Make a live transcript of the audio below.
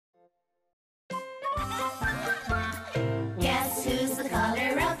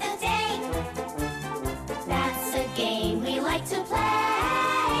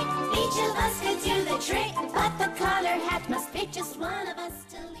color hat must pick just one of us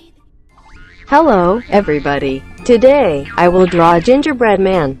to lead. Hello, everybody. Today, I will draw a gingerbread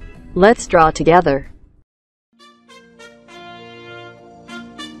man. Let's draw together.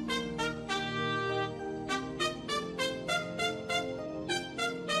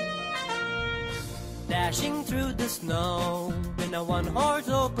 Dashing through the snow in a one-horse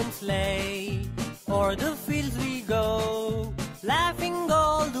open sleigh, o'er the fields we go, laughing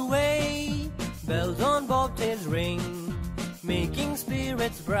all the way. Bells on bobtails ring, making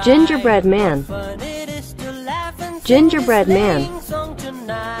spirits bright. Gingerbread man. Fun it is to laugh and Gingerbread sing a man. sleighing song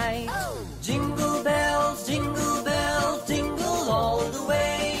tonight. Jingle bells, jingle all the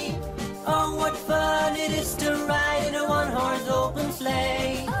way. Oh, what fun it is to ride in a one-horse open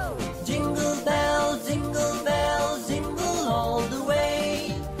sleigh. Jingle bells, jingle all the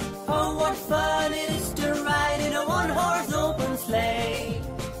way. Oh, what fun it is to ride in a one-horse open sleigh.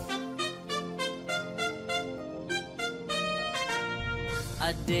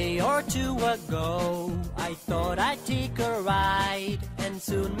 A day or two ago, I thought I'd take a ride, and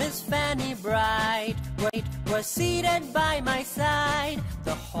soon Miss Fanny Bright was seated by my side.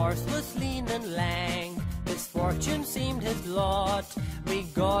 The horse was lean and lank, his fortune seemed his lot. We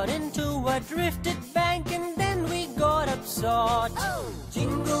got into a drifted bank, and then we got upsot.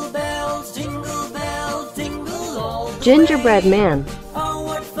 Jingle bells, jingle all the Gingerbread way. man. Oh,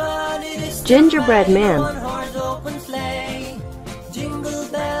 what fun it is to Gingerbread ride in a man. one-horse open sleigh. Jingle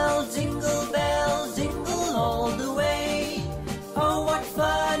bells, jingle all the way. Oh, what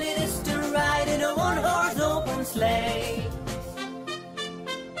fun it is to ride in a one-horse open sleigh.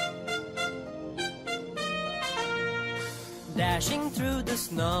 Dashing through the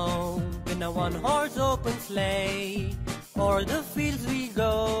snow in a one-horse open sleigh, o'er the fields we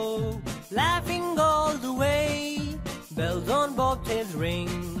go, laughing all the way. Bells on bobtails ring,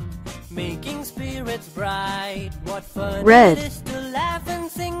 making spirits bright. What fun Red. it is to laugh and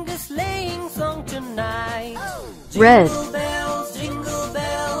sing a sleighing song tonight. Red. Jingle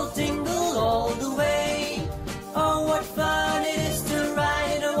bells, jingle all the way. Oh, what fun it is to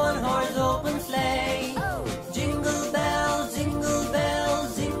ride in a one-horse open sleigh. Jingle bells,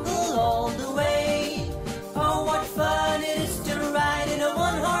 jingle all the way. Oh, what fun it is to ride in a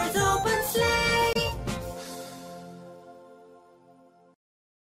one-horse open sleigh.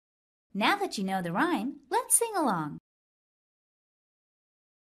 Now that you know the rhyme, let's sing along.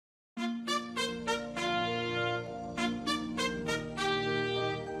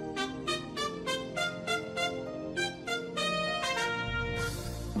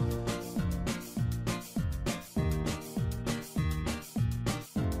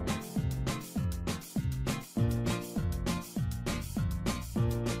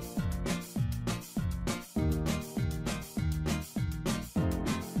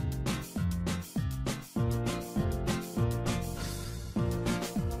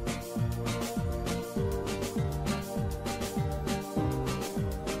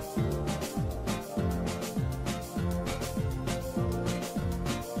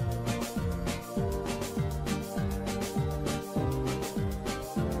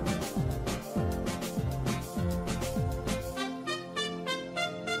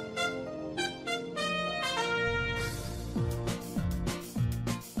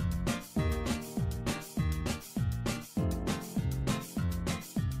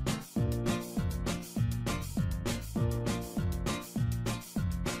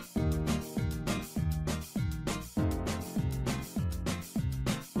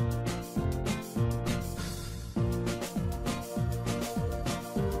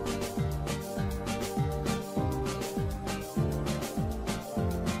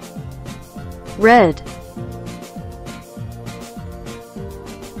 Red.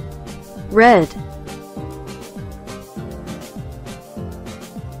 Red.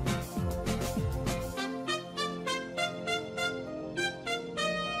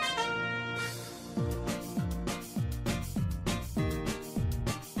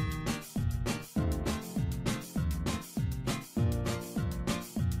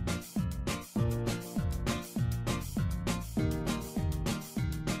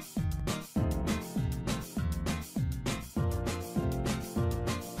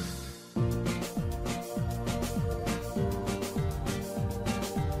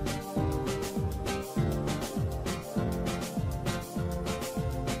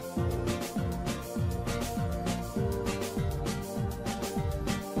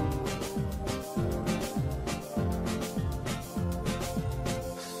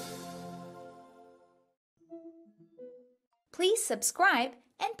 Please subscribe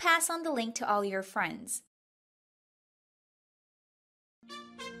and pass on the link to all your friends.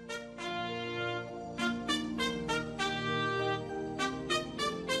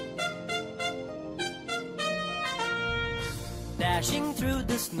 Dashing through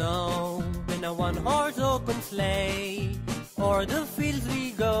the snow in a one-horse open sleigh. O'er the fields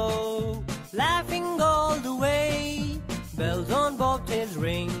we go, laughing all the way. Bells on bobtails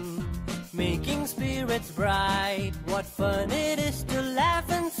ring, making spirits bright. What fun it is to laugh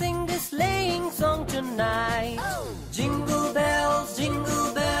and sing this sleighing song tonight. Jingle bells,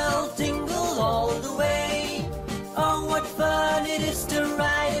 jingle all the way. Oh, what fun it is to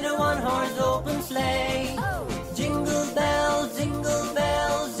ride in a one-horse open sleigh. Jingle bells,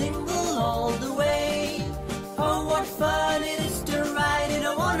 jingle all the way. Oh, what fun it is to ride in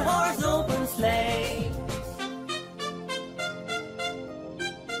a one-horse open sleigh.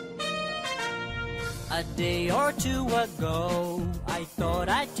 A day or two ago, I thought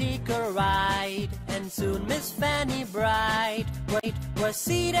I'd take a ride, and soon Miss Fanny Bright was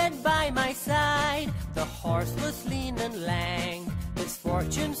seated by my side. The horse was lean and lank, his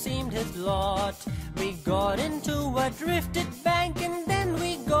fortune seemed his lot. We got into a drifted bank, and then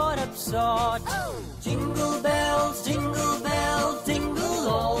we got upsot. Jingle bells, jingle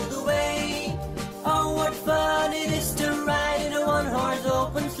all the way. Oh, what fun it is to ride in a one-horse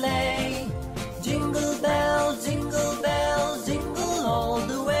open sleigh. Jingle bells, jingle all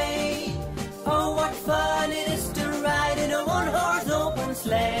the way. Oh, what fun it is to ride in a one-horse open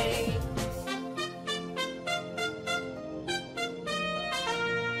sleigh.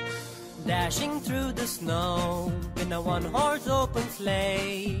 Dashing through the snow in a one-horse open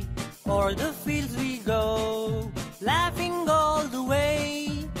sleigh. O'er the fields we go, laughing all the way.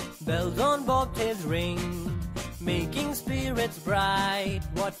 Bells on bobtails ring, making spirits bright.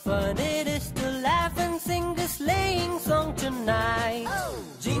 What fun it is to laugh and sing this sleighing song tonight.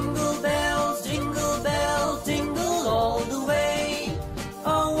 Jingle bells, jingle all the way.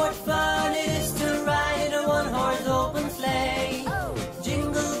 Oh, what fun it is to ride in a one-horse open sleigh.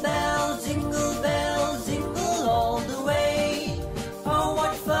 Jingle bells, jingle all the way. Oh,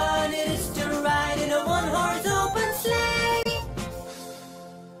 what fun it is to ride in a one-horse open sleigh.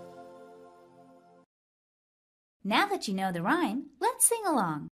 Now that you know the rhyme, let's sing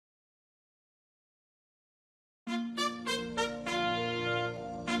along.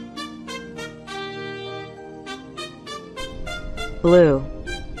 Blue,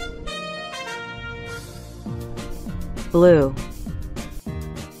 blue.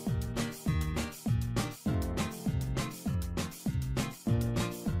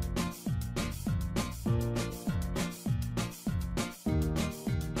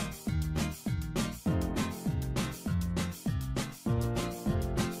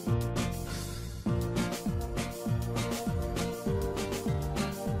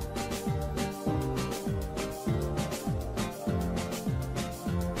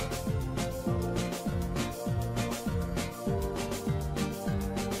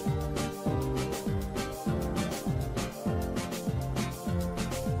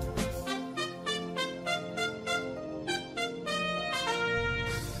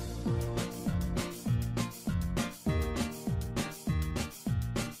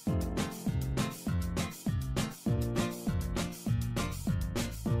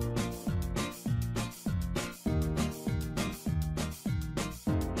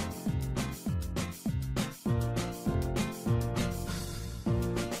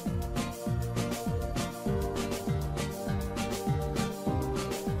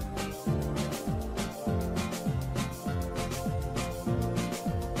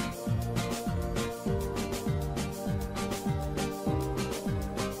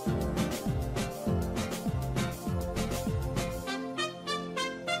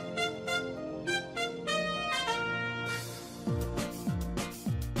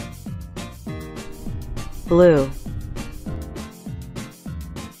 Blue,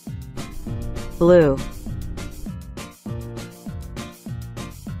 blue.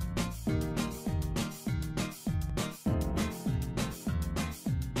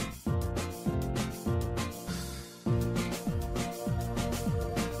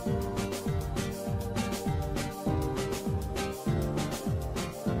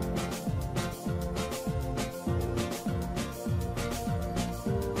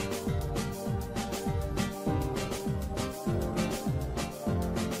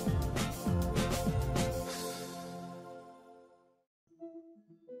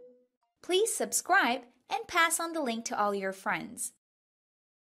 Please subscribe and pass on the link to all your friends.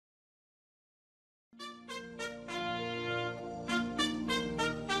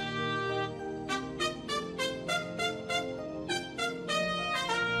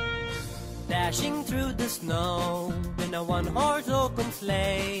 Dashing through the snow in a one-horse open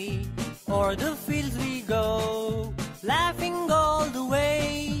sleigh. O'er the fields we go, laughing all the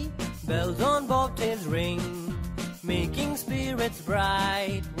way. Bells on bobtails ring, making spirits that's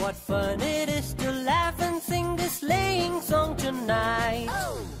bright. What fun it is to laugh and sing this sleighing song tonight.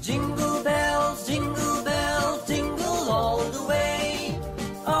 Jingle bells, jingle all the way.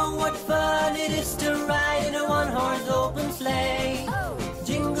 Oh, what fun it is to ride in a one-horse open sleigh.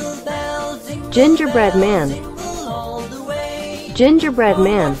 Jingle bells, Gingerbread Man. jingle all the way. Gingerbread Oh,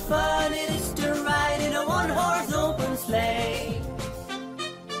 Man. what fun it is to ride in a one-horse open sleigh.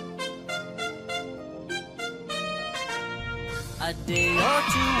 A day or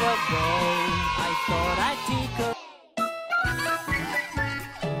two ago, I thought I'd take a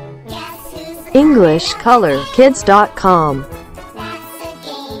EnglishColorKids.com